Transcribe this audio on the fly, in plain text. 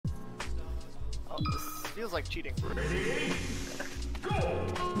Oh, this feels like cheating. Ready, go!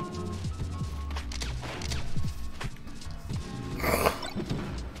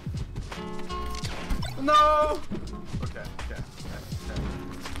 No! Okay.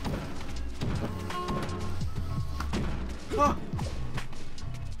 Ah.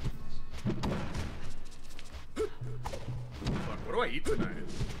 Fuck, what do I eat tonight?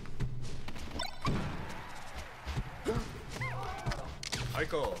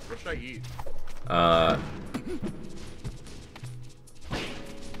 Michael, what should I eat?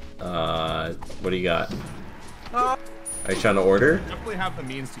 What do you got? Ah. Are you trying to order? I definitely have the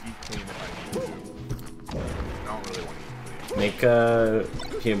means to eat clean if I need to. I don't really want to eat clean. Make a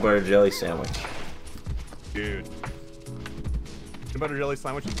peanut butter jelly sandwich. Dude. Peanut butter jelly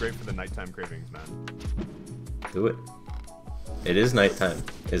sandwich is great for the nighttime cravings, man. Do it. It is nighttime.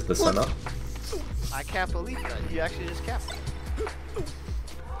 Is the sun up? I can't believe that. You actually just capped.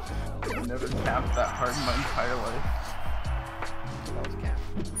 I've never capped that hard in my entire life. That was cap.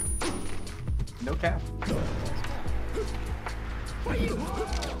 No cap.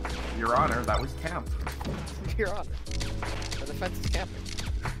 Your Honor, that was camp. Your Honor. The defense is camping.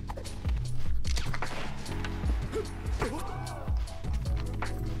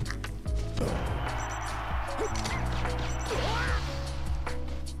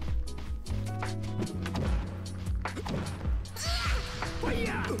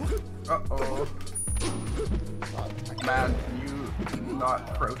 Uh-oh. Man, can you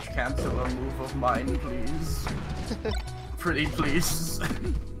not crouch cancel a move of mine, please? Pretty please. I don't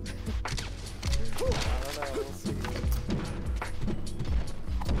know. We'll see.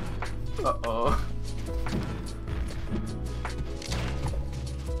 Uh-oh.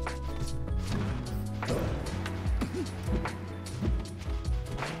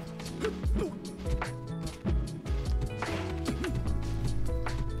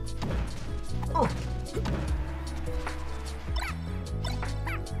 Oh.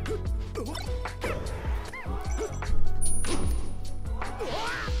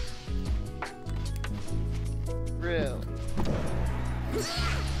 Real.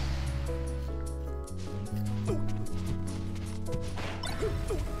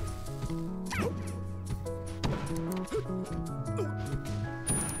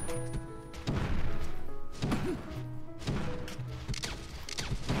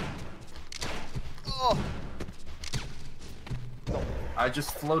 Oh. I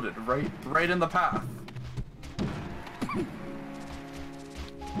just floated right in the path.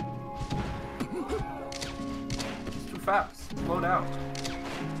 It's too fast. Slow down.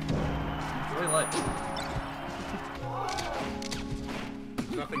 Enjoy life.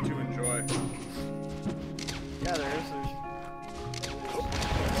 There's nothing to enjoy. Yeah, there is.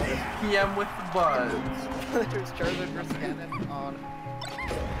 PM with the buzz. There's Charizard vs. Cannon on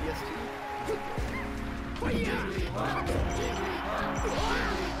PS2.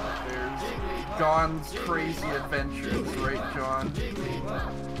 There's John's Crazy Adventures, right, John?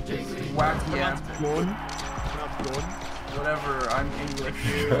 Wacky Ant. Whatever, I'm English.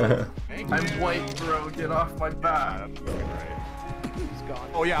 I'm white, bro. Get off my back. Yeah, that's right. He's gone.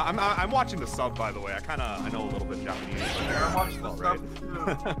 Oh yeah, I'm watching the sub, by the way. I know a little bit Japanese. I'm watching the Right.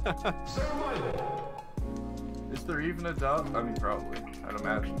 stuff too. Is there even a dub? I mean, probably. I'd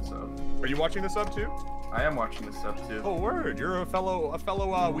imagine so. Are you watching the sub too? I am watching the stuff too. Oh word, you're a fellow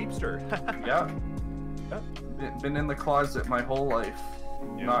weepster. Yeah. Been in the closet my whole life.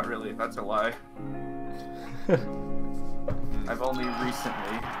 Yeah. Not really. That's a lie. I've only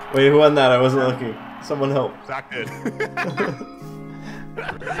recently. Wait, who won that? I wasn't looking. Someone help. Zach did.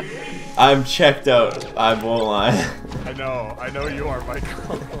 I'm checked out. I won't lie. I know you are,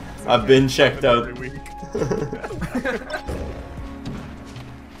 Michael. I've been checked out. Every week.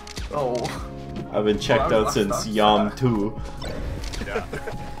 Oh. I've been checked out since Yom 2. Yeah.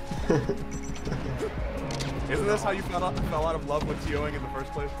 Isn't this how you fell out of love with TOing in the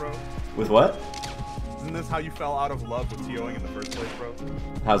first place, bro? With what? Isn't this how you fell out of love with TOing in the first place, bro?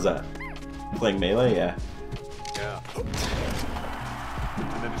 How's that? Playing Melee? Yeah. Yeah.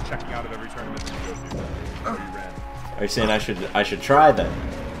 And then just checking out at every tournament that you go to. Or you ran. Are you saying I should try then?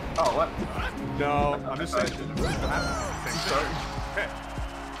 Oh, what? No, I'm just saying. Sorry. Okay.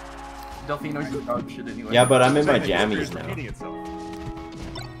 Delphino's dog shit anyway. Yeah, but I'm in my History is jammies now. repeating itself.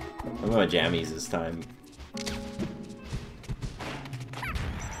 I'm in my jammies this time.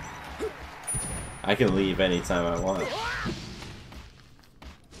 I can leave anytime I want.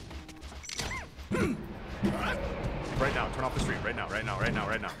 Right now, turn off the stream. Right now. I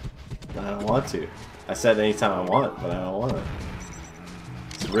don't want to. I said anytime I want, but I don't want to.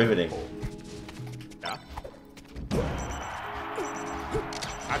 It's riveting. Yeah.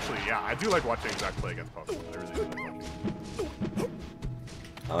 Actually, yeah, I do like watching Zach play against Falcon. I really do like watching.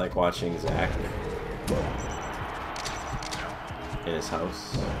 I like watching Zach in his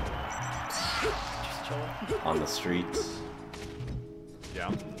house, Just chilling. on the streets.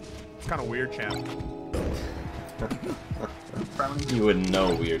 Yeah. It's kind of weird, champ. You wouldn't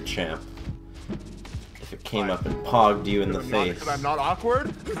know, weird champ. If it came up and pogged you in the face. Because I'm not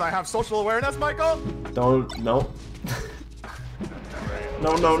awkward? Because I have social awareness, Michael? Don't, no. Right.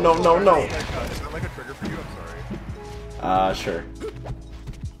 No, no, no, no, no. Is that like a trigger for you? I'm sorry. Sure.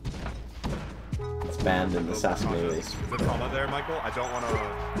 It's banned in the Saskatchewan Smash. Is there trauma there, Michael? I don't want to...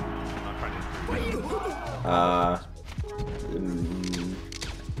 I'm not trying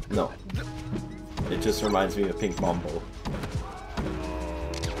to... No. It just reminds me of Pink Bombo.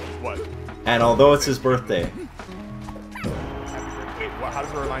 What? And although it's his birthday, Wait, what, how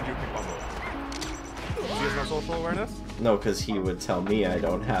does it remind you of Pink Bumble? He has no social awareness? no, because he would tell me I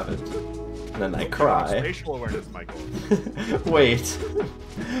don't have it. And then I You have cry. spatial awareness, Michael. Wait.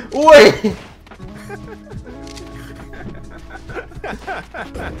 Wait!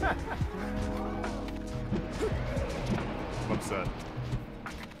 I'm upset.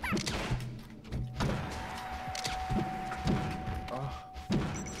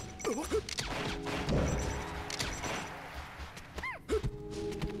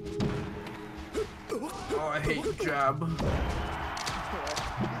 Oh, I hate jab.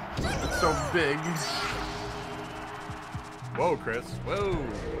 It's so big. Whoa, Chris. Whoa.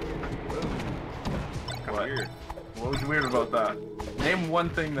 Whoa. Kind of What? weird. What was weird about that? Name one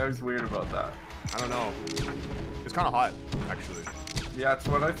thing that was weird about that. I don't know. It's kind of hot, actually. Yeah, that's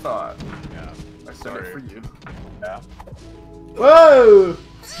what I thought. Yeah. I said it for you. Yeah. Whoa!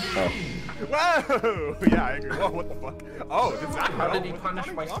 Oh. Whoa! Yeah, I agree. Whoa, what the fuck? Oh, did Zach How know? did he Was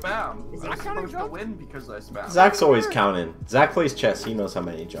punish my spam? Was I Zach was counting supposed to jumps? win because I spammed. Zach's always counting. Zach plays chess. He knows how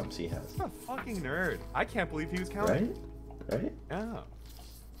many jumps he has. What a fucking nerd. I can't believe he was counting. Right? Right? Yeah.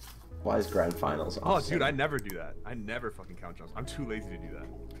 Why is grand finals Oh, off? dude, I never do that. I never fucking count jumps. I'm too lazy to do that.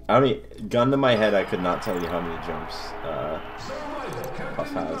 I mean, gun to my head, I could not tell you how many jumps Puff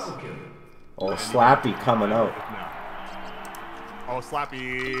has. Oh, Slappy coming out. No. Oh,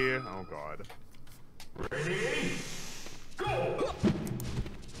 Slappy. Oh, God.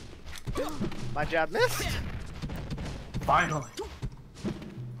 My jab missed. Finally.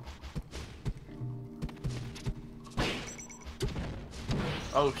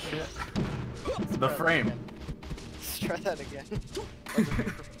 Oh shit. The frame. Let's try that again.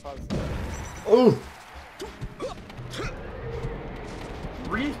 Ooh!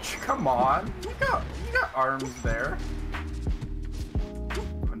 Reach, come on. You got arms there.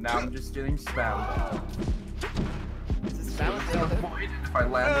 But now I'm just getting spammed. Is this balance Would have avoided if I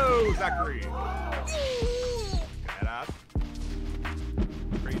landed. Oh, Zachary. Badass.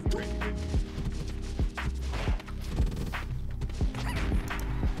 Crazy, crazy, crazy.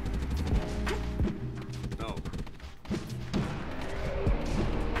 No.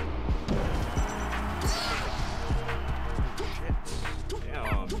 Shit.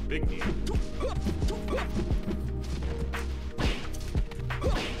 Damn, big knee.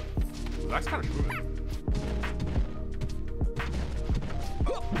 That's kind of moving.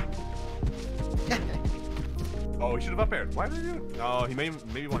 Oh, he should have up aired. Why did he do it? No, he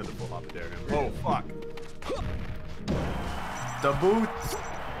maybe wanted to pull up there. Oh, fuck. The boots.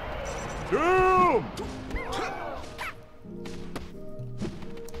 Doom!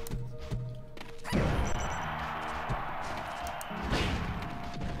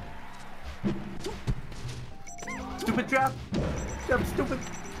 Stupid jab. Jab, stupid.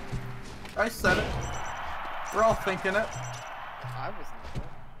 I said it. We're all thinking it. I wasn't.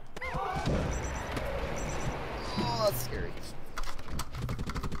 Oh, that's scary.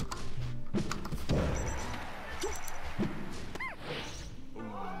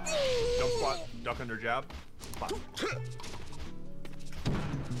 Jump squat, duck under jab. Pop.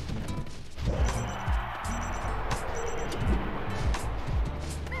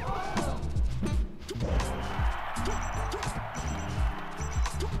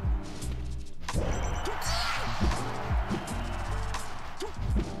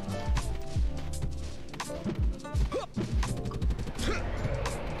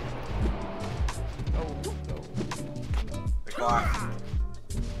 Block.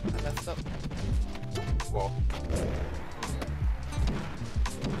 I messed up. Well.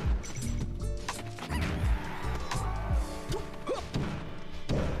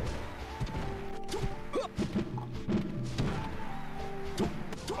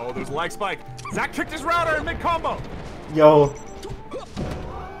 Oh, there's a leg spike. Zach kicked his router in mid combo. Yo.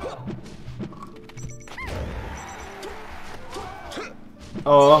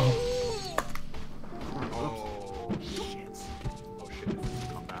 Oh. Oh shit. Oh shit, this is a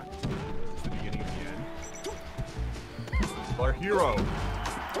comeback. It's the beginning of the end. Our hero.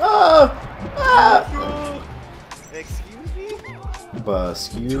 Ah! Ah! Excuse me?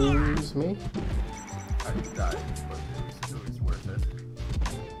 Excuse me? I died, but it was worth it.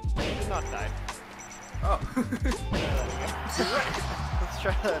 You did not die. Oh. Let's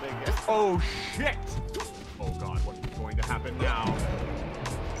try that again. Oh shit! Oh god, what is going to happen now?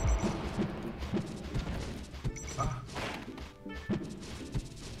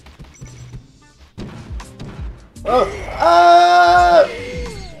 Oh! Ah!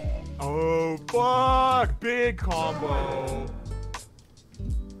 Oh fuck! Big combo!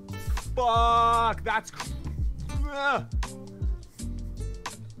 Fuck! That's... Ah.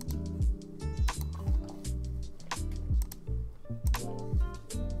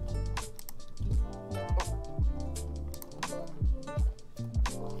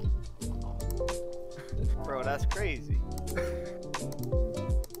 Bro, that's crazy.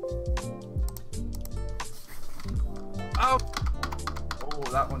 Oh! Oh,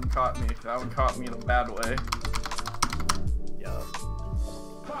 that one caught me. That one caught me in a bad way. Yup.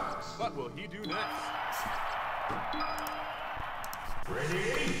 What will he do next?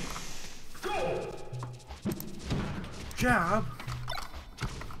 Ready? Go! Jab!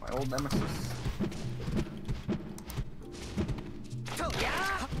 My old nemesis.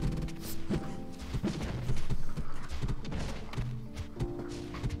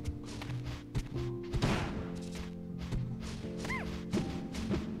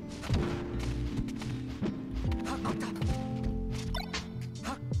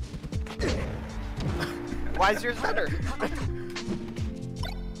 Why is yours better?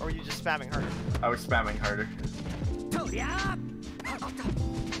 Or were you just spamming harder? I was spamming harder.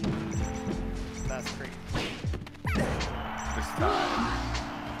 That's crazy. This time.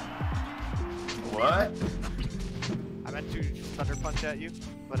 What? I meant to just thunder punch at you,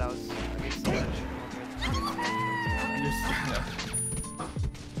 but I made so much.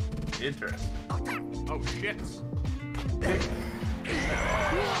 Interesting. Oh shit!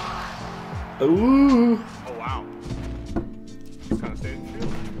 Ooh! Oh wow. Just kind of stayed in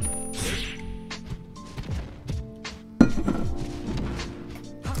shield.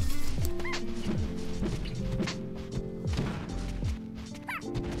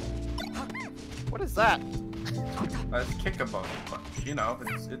 What is that? That's kick a bone punch. You know,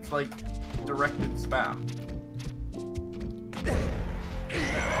 it's like directed spam.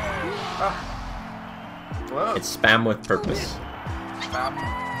 Ah. Whoa. It's spam with purpose. Spam with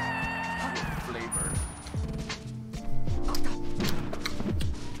flavor.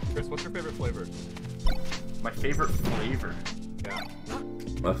 Chris, what's your favorite flavor? My favorite flavor. Yeah.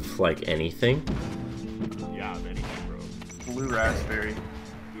 Of like anything? Yeah, of anything, bro. Blue raspberry.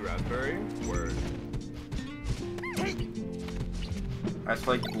 Blue raspberry? Word. I just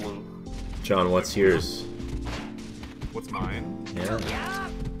like blue. John, what's yours? What's mine? Yeah.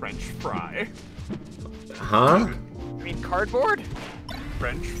 French fry. Huh? You mean cardboard?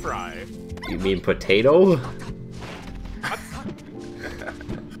 French fry. You mean potato?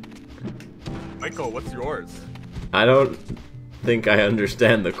 Michael, what's yours? I don't think I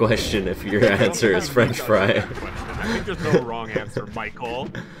understand the question if your answer is French fry. I think there's no wrong answer, Michael.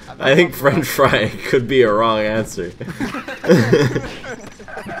 I think French fry could be a wrong answer.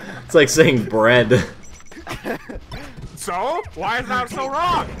 It's like saying bread. So? Why is that so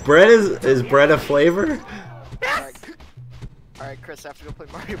wrong? Bread is bread a flavor? Alright, Chris, I have to go play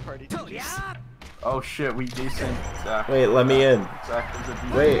Mario Party. Oh shit, we decent. Wait, let me in. Zach is a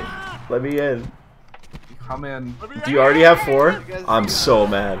decent. Wait, let me in. Come in. Do you already have 4? I'm so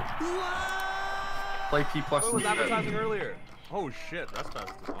mad. Play P plus What was instead. advertising earlier? Oh shit,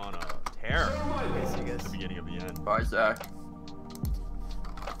 Restfest is on a tear. Okay, see you guys. The beginning of the end. Bye, Zach.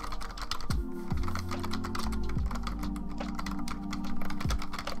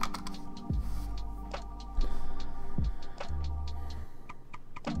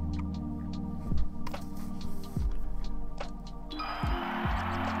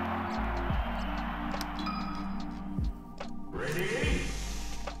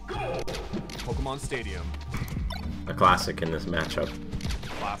 Pokemon Stadium. A classic in this matchup.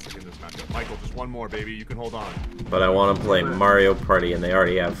 Classic in this matchup. Michael, just one more, baby. You can hold on. But I want to play Mario Party and they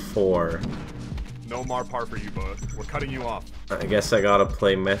already have 4. No more par for you, bud. We're cutting you off. I guess I gotta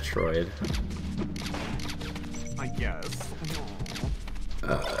play Metroid. I guess.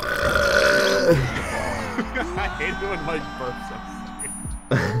 I hate it when Mike burps.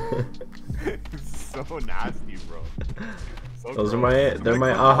 It's so So nasty, bro. So Those are gross. they're my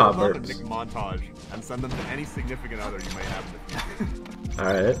Clip aha all of them and burps. make a montage and send them to any significant other you might have in the future.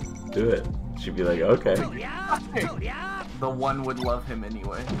 Alright, do it. She'd be like, okay. The one would love him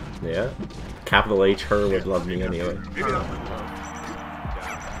anyway. Yeah. Capital H, her would love me anyway. Maybe that's love.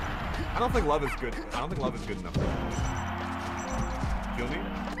 Yeah. I don't think love is good. I don't think love is good enough. Feel me?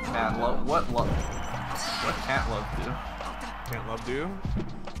 Man, what can't love do? Can't love do?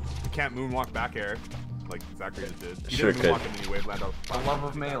 Can't moonwalk back air, like Zachary just did. He Sure didn't could. moonwalk in any waveland. The love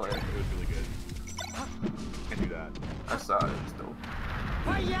of melee. It was really good. Can't do that. I saw it. It's dope.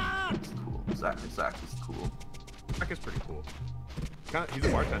 It's cool. Zach is cool. Zach is pretty cool. He's a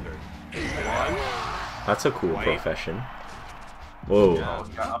bartender. That's a cool White. profession. Whoa. Oh,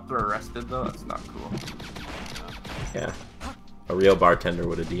 got up to arrested though. That's not cool. Yeah. A real bartender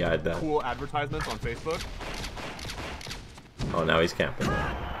would have DI'd that. Cool advertisements on Facebook. Oh, now he's camping.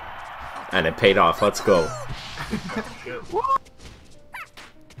 And it paid off. Let's go.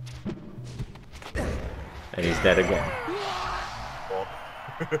 And he's dead again.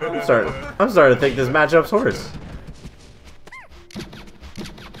 I'm starting to think this matchup's horse.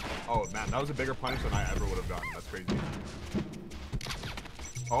 Oh man, that was a bigger punish than I ever would have gotten. That's crazy.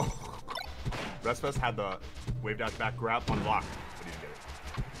 Oh, Restfest had the wave dash back grab unlocked, but he didn't get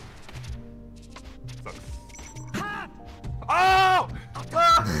it. Sucks. Oh!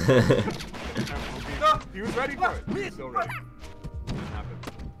 No, he was ready for it. He was so ready. Didn't happen.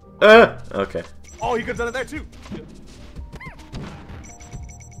 Okay. Oh, he could have done it there too.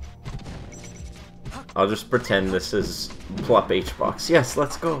 I'll just pretend this is Plup H-Box. Yes,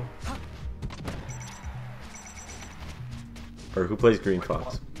 let's go. Or who plays Green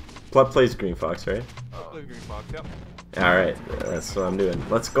Fox? Plup plays Green Fox, right? Green Fox, yep. Alright, that's what I'm doing.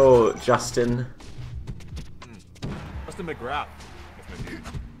 Let's go, Justin. Justin McGrath. That's my dude.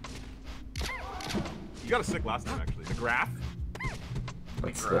 You got a sick last name, actually. McGrath?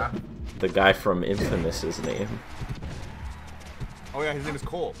 That's the guy from Infamous's name. Oh yeah, his name is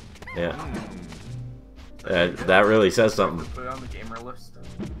Cole. Yeah. That really says something. Put it on the gamer list.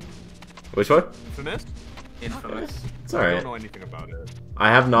 Which one? Infamous? Infamous. It's I alright. don't know anything about it. I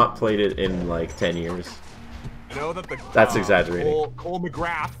have not played it in like 10 years. I know that the That's exaggerating. Cole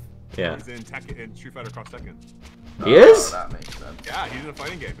McGrath. Yeah. He's in Street Fighter Cross Tekken. He is? That makes sense. Yeah, he's in a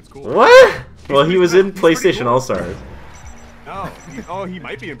fighting game. It's cool. What? Well, he was in He's pretty PlayStation cool. All-Stars. No. He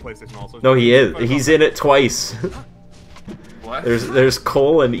might be in PlayStation also. No, he is. He's in it twice. What? There's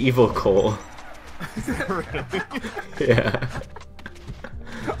Cole and Evil Cole. Yeah.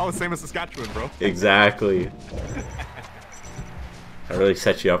 Oh, same as Saskatchewan, bro. Exactly. I really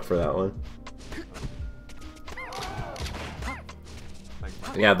set you up for that one.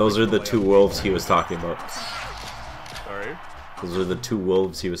 Yeah, those are the two wolves he was talking about. Sorry. Those are the two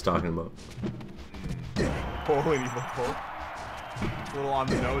wolves he was talking about. Cole and Evil Cole. A little on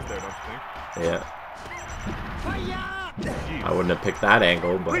the nose there, don't you think? Yeah. Jeez. I wouldn't have picked that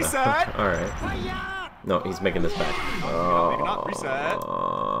angle, but Reset! alright. No, he's making this back. Maybe not reset.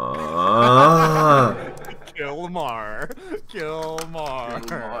 Kill Lamar. Kill Lamar.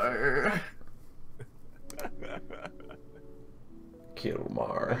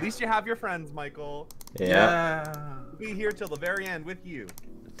 Kilmar. At least you have your friends, Michael. Yeah. We'll be here till the very end with you.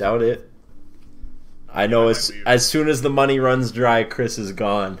 Doubt it. I know as soon as the money runs dry, Chris is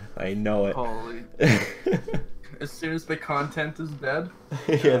gone. I know it. Holy. As soon as the content is dead.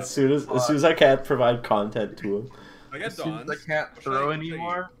 Yeah, as soon as I can't provide content to him. I As guess soon as I can't throw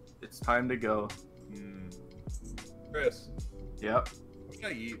anymore, it's time to go. Chris, Yep. what should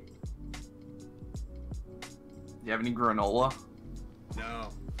I eat? Do you have any granola? No.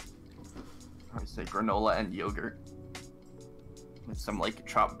 I say granola and yogurt. With some like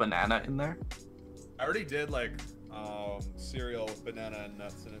chopped banana in there. I already did like cereal with banana and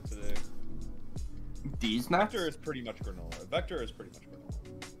nuts in it today. These nuts? Vector is pretty much granola. Vector is pretty much granola.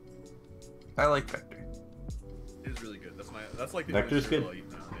 I like Vector. It is really good. That's like the Vector's only cereal good. I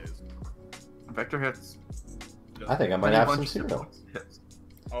eat nowadays. Vector hits. I think I might Honey have Bunch some of cereal. hits.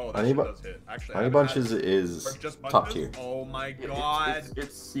 Oh, that Honey shit Bu- does hit. Actually, I Honey haven't Bunches had- is Or just top Bunches? tier. Oh my It- god.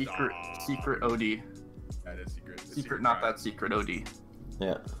 It's secret Stop. OD. That is secret. It's Secret, not crime. that secret OD.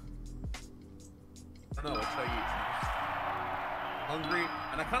 Yeah. I don't know. What should I eat? I'm hungry,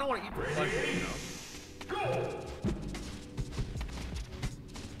 and I kind of want to eat for lunch, you know?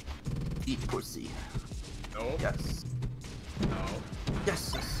 Eat pussy. No. Yes. No.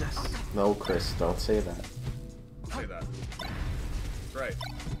 Yes, yes, yes. No, Chris, don't say that. Don't say that. Right.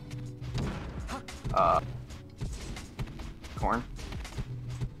 Corn.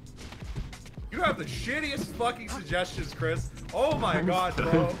 You have the shittiest fucking suggestions, Chris. Oh my god,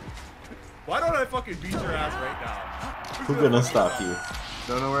 bro. Why don't I fucking beat your ass right now? Who's gonna stop you?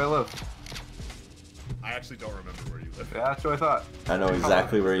 Don't know where I live. I actually don't remember where you live. Yeah, that's what I thought. I know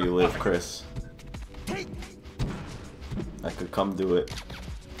exactly where you live, Chris. I could come do it.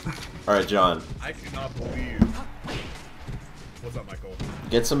 Alright, John. I cannot believe. What's up, Michael?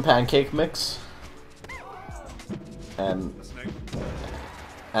 Get some pancake mix. Listening?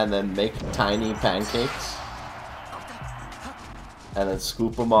 And then make tiny pancakes. And then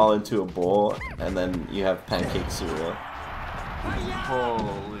scoop them all into a bowl. And then you have pancake cereal.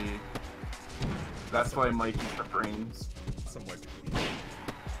 Holy. That's why Mike eats the brains. Some white people.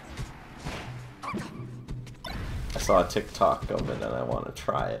 I saw a TikTok of it and I want to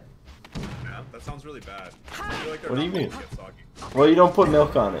try it. Yeah, that sounds really bad. I feel like What do you mean? Get soggy. Well, you don't put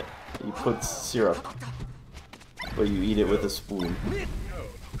milk on it. You put syrup. But you eat it with a spoon. No,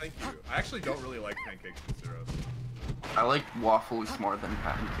 thank you. I actually don't really like pancakes with syrup. I like waffles more than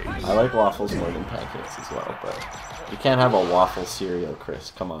pancakes. I like waffles more than pancakes as well, but you can't have a waffle cereal,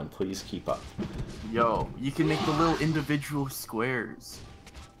 Chris. Come on, please keep up. Yo, you can make the little individual squares.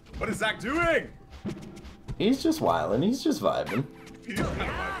 What is Zach doing? He's just wildin', he's just vibing. He's kind of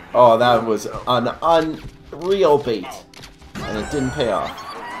vibing. Oh, that was an unreal bait. And it didn't pay off.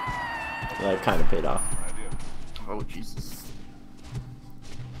 Yeah, it kind of paid off. Oh, Jesus.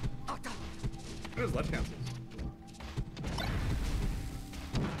 What is left cancels?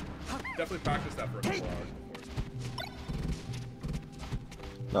 Definitely practice that for a couple hours before.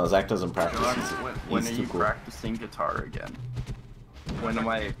 No, Zach doesn't practice. When He's are too you cool. practicing guitar again? When am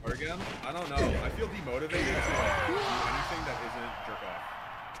I... Or again? I don't know. I feel demotivated to like, do anything that isn't jerk off.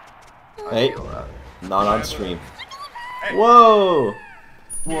 Hey, not on stream. Hey, Whoa!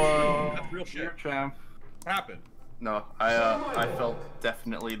 Whoa. that's real shit. Champ. Happened. No, I felt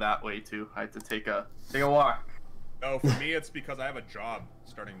definitely that way too. I had to take a walk. No, for me it's because I have a job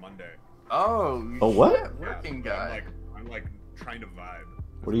starting Monday. Oh, Oh, what? shit, working Yeah, guy. I'm like trying to vibe.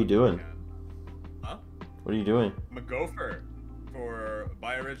 What are you doing? Huh? What are you doing? I'm a gopher for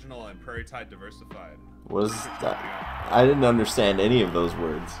Buy Original and Prairie Tide Diversified. What is that? I didn't understand any of those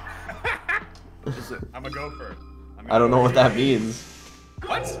words. Is it? I'm a gopher. I don't know what that means.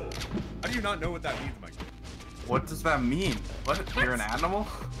 What? How do you not know what that means, Mike? What does that mean? What? You're an animal?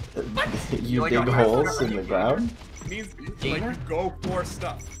 You like dig a holes master in the ground? It means like you go for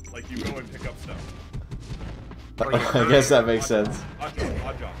stuff. Like you go and pick up stuff. I guess that makes sense. Odd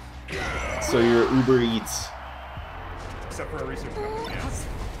job. So you're Uber Eats. Except for a research company, yes.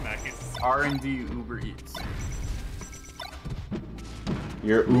 Nice. R&D Uber Eats.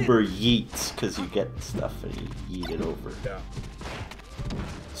 You're Uber Yeets because you get stuff and you eat it over. Yeah.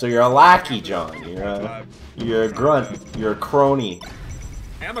 So you're a lackey, John. You're a grunt. You're a crony.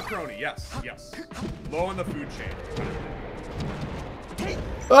 I'm a crony, yes. Low on the food chain.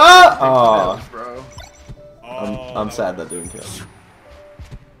 Ah! Oh, Bro. I'm sad that didn't kill.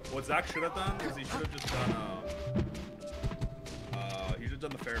 What Zach should have done is he should have just done he should have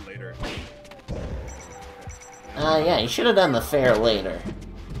done the fair later. Yeah, you should have done the fair later.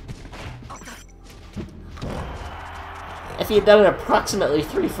 If he'd done it approximately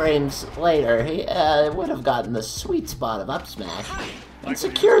 3 frames later, he would have gotten the sweet spot of up smash and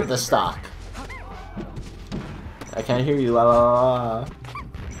secured the stock. I can't hear you, la la la.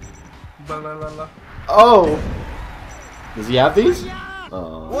 La la la la. Oh! Does he have these?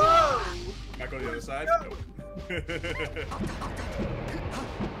 Oh. Whoa! Can I go to the other side? Nope.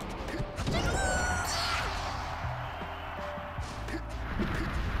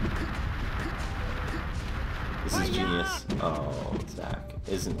 This is genius. Oh, Zach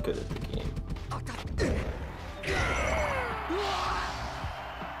isn't good at the game.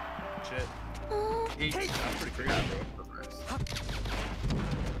 Shit. That's pretty crazy, bro.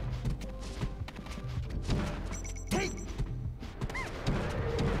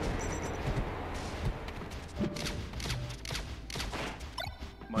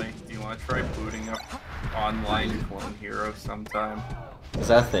 Mike, do you want to try booting up online Clone Hero sometime? Is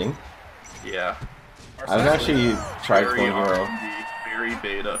that a thing? Yeah. I've actually tried Very Clone Hero. R&D, very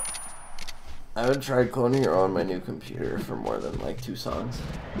beta. I haven't tried Clone Hero on my new computer for more than like 2 songs.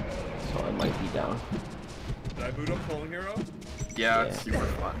 So I might be down. Did I boot up Clone Hero? Yeah, it's super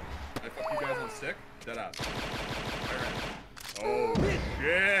fun. I fuck you guys on stick? Deadass. Oh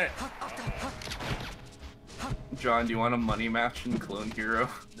shit! John, do you want a money match in Clone Hero?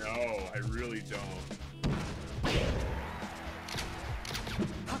 No, I really don't.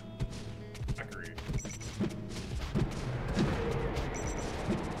 Agreed.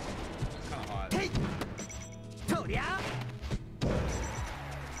 Kinda hot.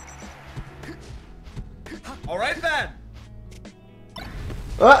 Alright then!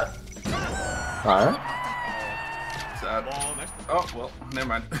 Ah! Huh? Sad. Ball next. Oh, well, never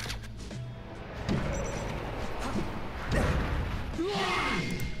mind.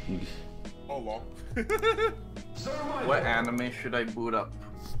 Oh, lol. What anime should I boot up?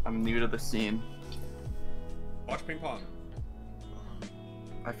 I'm new to the scene. Watch ping pong.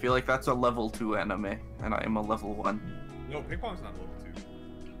 I feel like that's a level 2 anime, and I am a level 1. No, ping pong's not level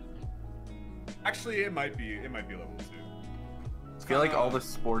 2. Actually, it might be. It might be level 2. I feel like all the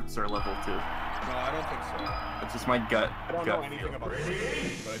sports are level 2. No, I don't think so. That's just my gut. I don't gut know anything feel. about it,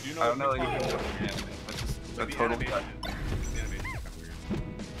 but I do know. I don't know ping pong anything is about level 2. anime. That's just a The total animation, gut. the animation is kind of weird.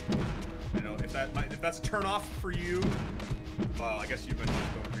 You know, if that's a turn off for you, well, I guess you just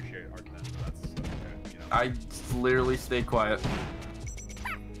don't appreciate art then. So that's okay. You know. I literally stayed quiet.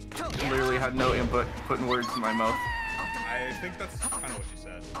 Literally had no input, putting words in my mouth. I think that's kind of what you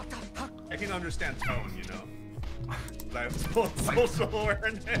said. I can understand tone, you know. I have social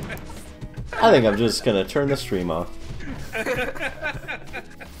awareness. I think I'm just gonna turn the stream off.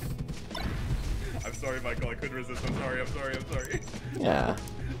 I'm sorry, Michael. I couldn't resist. I'm sorry. I'm sorry. I'm sorry. Yeah.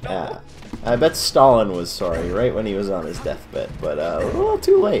 Yeah. I bet Stalin was sorry right when he was on his deathbed, but a little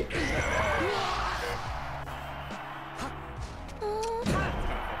too late. It's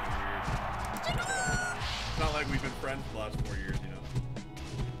not like we've been friends for the last 4 years, you know.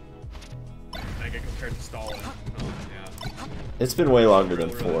 And I get compared to Stalin. Oh, yeah. It's been way longer than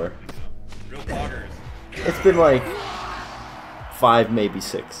 4. You know, real bloggers. It's been like 5, maybe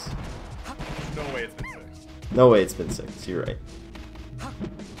 6. No way it's been 6. No way it's been 6. You're right.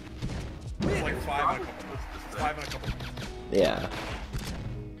 It's like 5 and a couple months. 5 and a couple months. Yeah.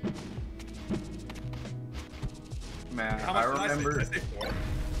 Man, How much I remember. Did I say 4?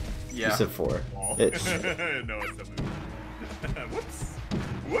 Yeah. You said 4. Oh. It, No, it's 7. Whoops.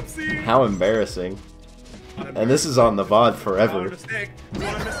 Whoopsie. how embarrassing. And this is on the VOD Not a forever. mistake.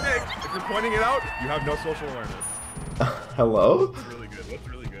 Not a mistake. If you're pointing it out, you have no social awareness. Hello? That's really good. That's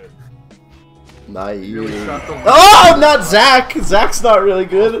really good. Naive. Really shot the Oh, not Zach! Zach's not really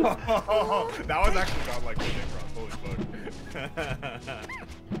good. That was actually godlike with Nick Ross. Holy fuck.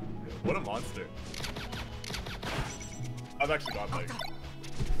 What a monster. That was actually godlike.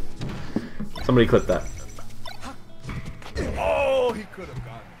 Somebody clip that. Oh, he could have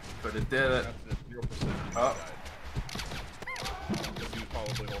gotten it. But it did it. That's 0%. Oh. Because he was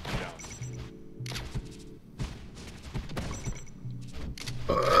probably holding down.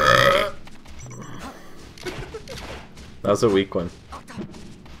 That was a weak one.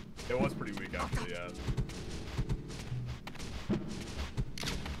 It was pretty weak, actually, yeah.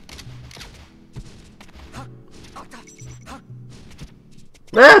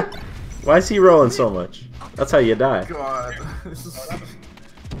 Ah! Why is he rolling so much? That's how you die. God. This is...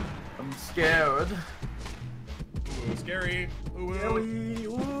 I'm scared. Ooh, scary. Ooh, Scary.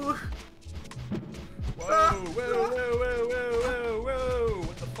 Ooh. Whoa, whoa, whoa, whoa, whoa, whoa.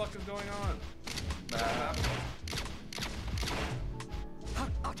 What the fuck is going on?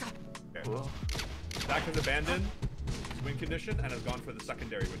 Okay. Whoa. Zach has abandoned his win condition and has gone for the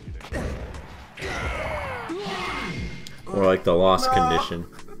secondary win condition. Or like the lost condition.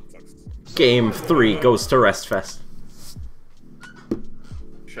 Sucks. Game 3 goes to Restfest.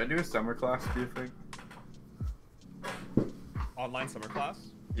 Should I do a summer class, do you think? Online summer class?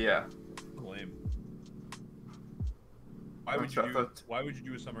 Yeah. Lame. Why would you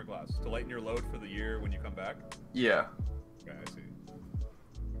do a summer class? To lighten your load for the year when you come back? Yeah. Okay, I see.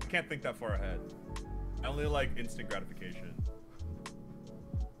 I can't think that far ahead. I only like instant gratification.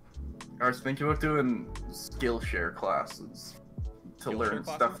 I was thinking about doing Skillshare classes to Skillshare learn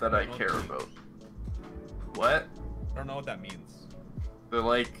classes? stuff that I I don't know care what that about. What? I don't know what that means. They're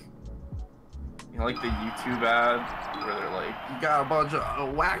like, you know, like the YouTube ad where they're like, you got a bunch of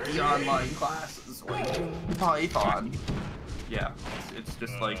wacky online classes like Python. Yeah, it's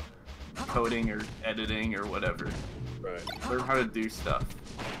just like coding or editing or whatever. Right. Learn how to do stuff.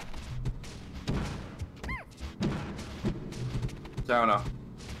 So I don't know.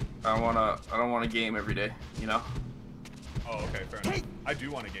 I don't wanna game every day, you know? Oh, okay, fair enough. I do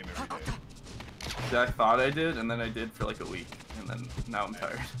want a game every day. See, I thought I did, and then I did for like a week, and then now I'm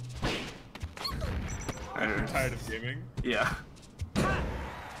tired. You're tired of gaming? Yeah.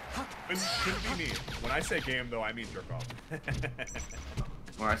 Couldn't be me. When I say game, though, I mean jerk off.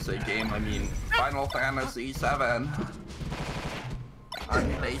 When I say game, I mean Final Fantasy VII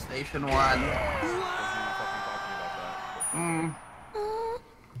on PlayStation 1.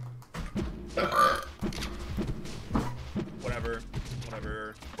 Whatever.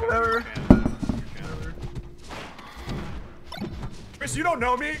 Whatever. Chris, you don't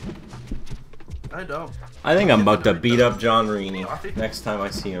know me. I don't. I think I'm about to beat up John Reaney next time I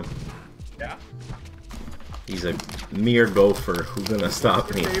see him. Yeah. He's a mere gopher. Who's gonna stop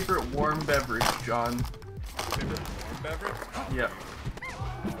What's me? your favorite warm beverage, John? Favorite warm beverage? Yeah.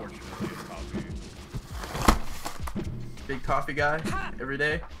 Unfortunately, it's coffee. Big coffee guy? Every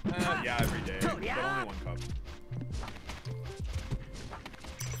day? Yeah, every day. But only one cup.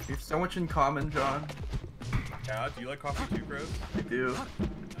 We have so much in common, John. Yeah, do you like coffee too, Chris? I do. My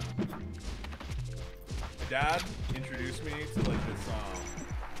dad introduced me to like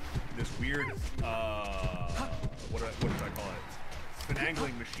this weird what should I call it?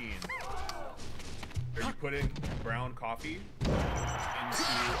 Finagling machine. Where you put in brown coffee into a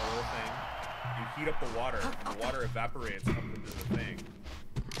little thing, you heat up the water, and the water evaporates up into the thing.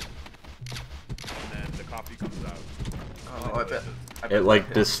 And then the coffee comes out. Oh, I bet It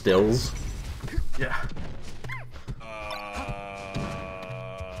like distills. Yeah.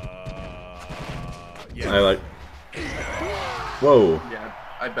 Yeah. I like. Whoa. Yeah,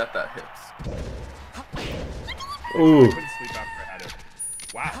 I bet that hits. Ooh. I couldn't sleep after I had it.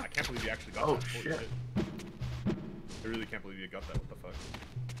 Wow, I can't believe you actually got Oh, that. Holy shit. I really can't believe you got that. What the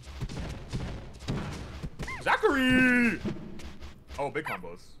fuck? Zachary! Oh, big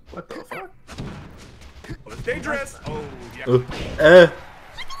combos. What the fuck? Oh, that's dangerous! Oh, Ooh. yeah.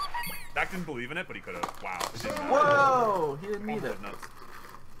 Zach didn't believe in it, but he could've. Wow. It didn't matter. Whoa! He didn't need Combo it. nuts.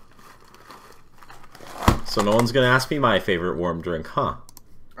 So no one's gonna ask me my favorite warm drink, huh?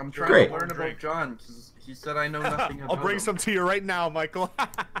 I'm trying Great. to learn about John, because he said I know nothing about I'll bring him. some to you right now, Michael.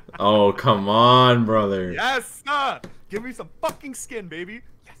 Oh, come on, brother. Yes! Give me some fucking skin, baby!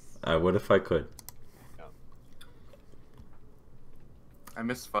 Yes! I would if I could. Yeah. I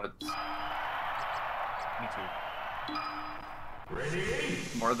miss Fuds. Me too. Ready?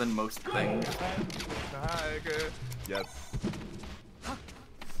 More than most things. Tiger. Yes.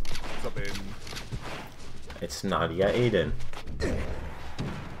 What's up, Aiden? It's Nadia Aiden.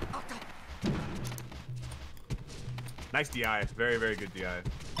 Nice DI. Very, very good DI.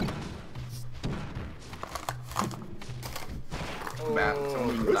 Matt,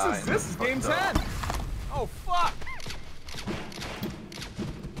 someone This died. is this is game Fucked 10. up. Oh fuck.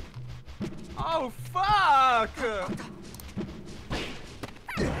 Oh fuck.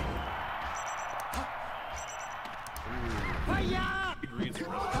 Big reads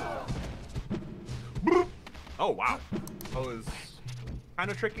for us. Oh wow. That was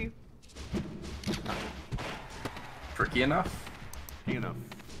kind of tricky. Tricky enough? Tricky enough.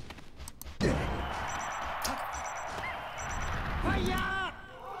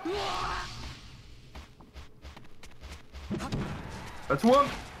 That's one!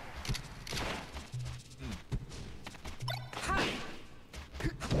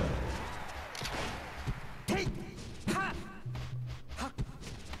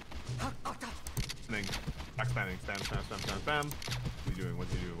 Back spamming. Spam, spam, spam, spam, spam. What's he doing?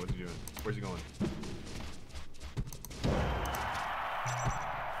 What's he doing? What's he doing? Where's he going?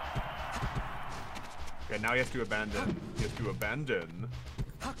 Okay, now he has to abandon. He has to abandon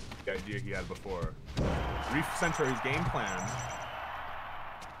the idea he had before. Recenter his game plan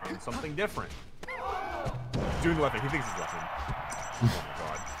on something different. He's doing left. He thinks he's left. Oh my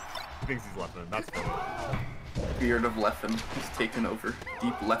god. He thinks he's left. That's funny. Beard of Leffen has taken over.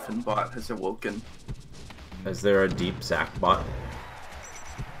 Deep Leffen bot has awoken. Is there a deep Zach bot?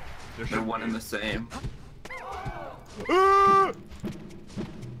 They're one and the same.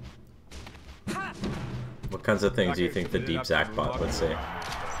 What kinds of things do you think the deep Zach bot would say?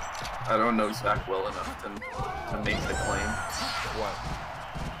 I don't know Zach well enough to make the claim. What?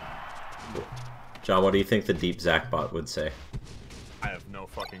 John, what do you think the deep Zach bot would say? I have no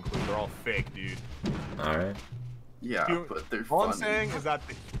fucking clue. They're all fake, dude. Alright. Yeah, but they're All funny. I'm saying is that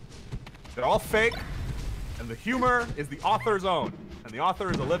they're all fake, and the humor is the author's own. And the author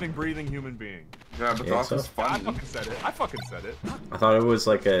is a living, breathing human being. Yeah, but Yeah, the author's so? I funny. fucking said it. I fucking said it. I thought it was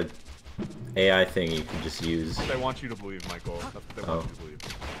like a AI thing you could just use. That's what they want you to believe, Michael. That's what they want you to believe.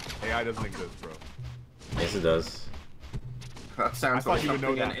 AI doesn't exist, bro. Yes, it does. That I sounds thought like you would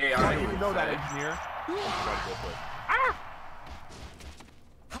know something that. an I AI thought you would would know that, say. engineer. Oh, my God, go for it.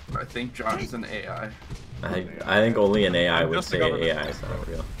 I think John is an AI. I think only an AI would Just the say government. AI is not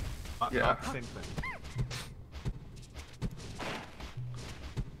real. Not Yeah. the same thing.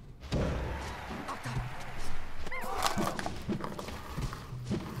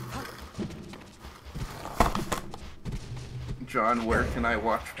 John, where can I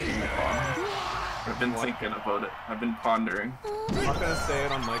watch ping pong? I've been thinking about it. I've been pondering. I'm not gonna say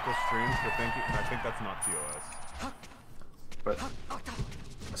it on Michael's streams, but I think that's not TOS. But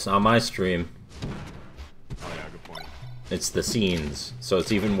It's not my stream. Oh yeah, good point. It's the scenes, so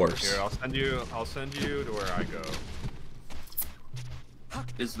it's even worse. Here, I'll send you to where I go.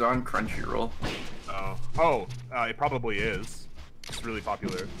 is it on Crunchyroll? It probably is. It's really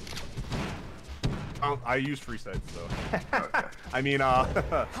popular. Oh, I use free sites though. Okay. I mean,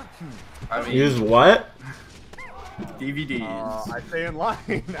 Use what? DVDs. I stay in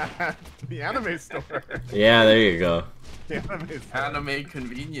line at the anime store. Yeah, there you go. The anime store. Anime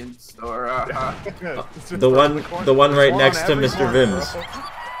convenience store. It's just The around one, corner. the one There's right on next to every Mr. corner, Vim's. bro.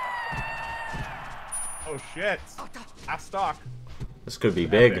 Oh shit! Half stock. This could be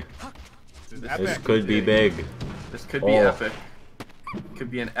big. Epic. This is This epic. could be big. This could be Oh. epic.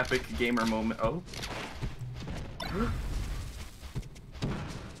 Could be an epic gamer moment. Oh.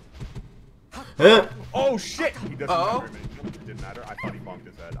 Huh? Oh shit! He doesn't Uh-oh. matter. It didn't matter. I thought he bonked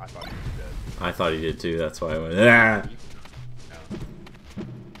his head. I thought he was dead. I thought he did too, that's why I went, ah! No.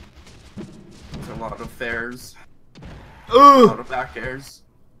 It's a lot of fairs. A lot Ooh! of back airs.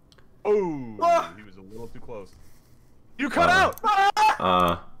 Oh, Ah! he was a little too close. You cut out!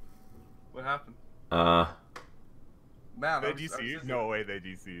 What happened? Man, They I was DC'd? just- No way they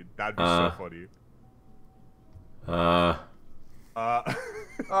DC'd. That'd be so funny.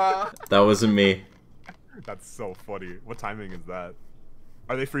 That wasn't me. That's so funny. What timing is that?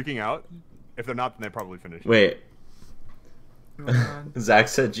 Are they freaking out? If they're not, then they probably finished. Wait, What's going on? Zach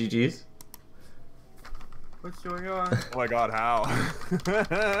said GG's? What's going on? Oh my god, how?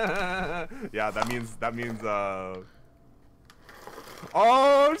 Yeah, that means,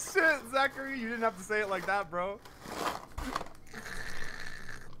 oh shit, Zachary, you didn't have to say it like that, bro.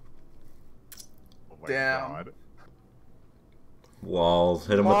 Oh my Damn. god. Walls.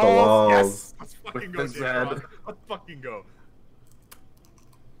 Hit him with the Walls, walls. yes! Let's fucking With go, the J-Rock. Z. Let's fucking go.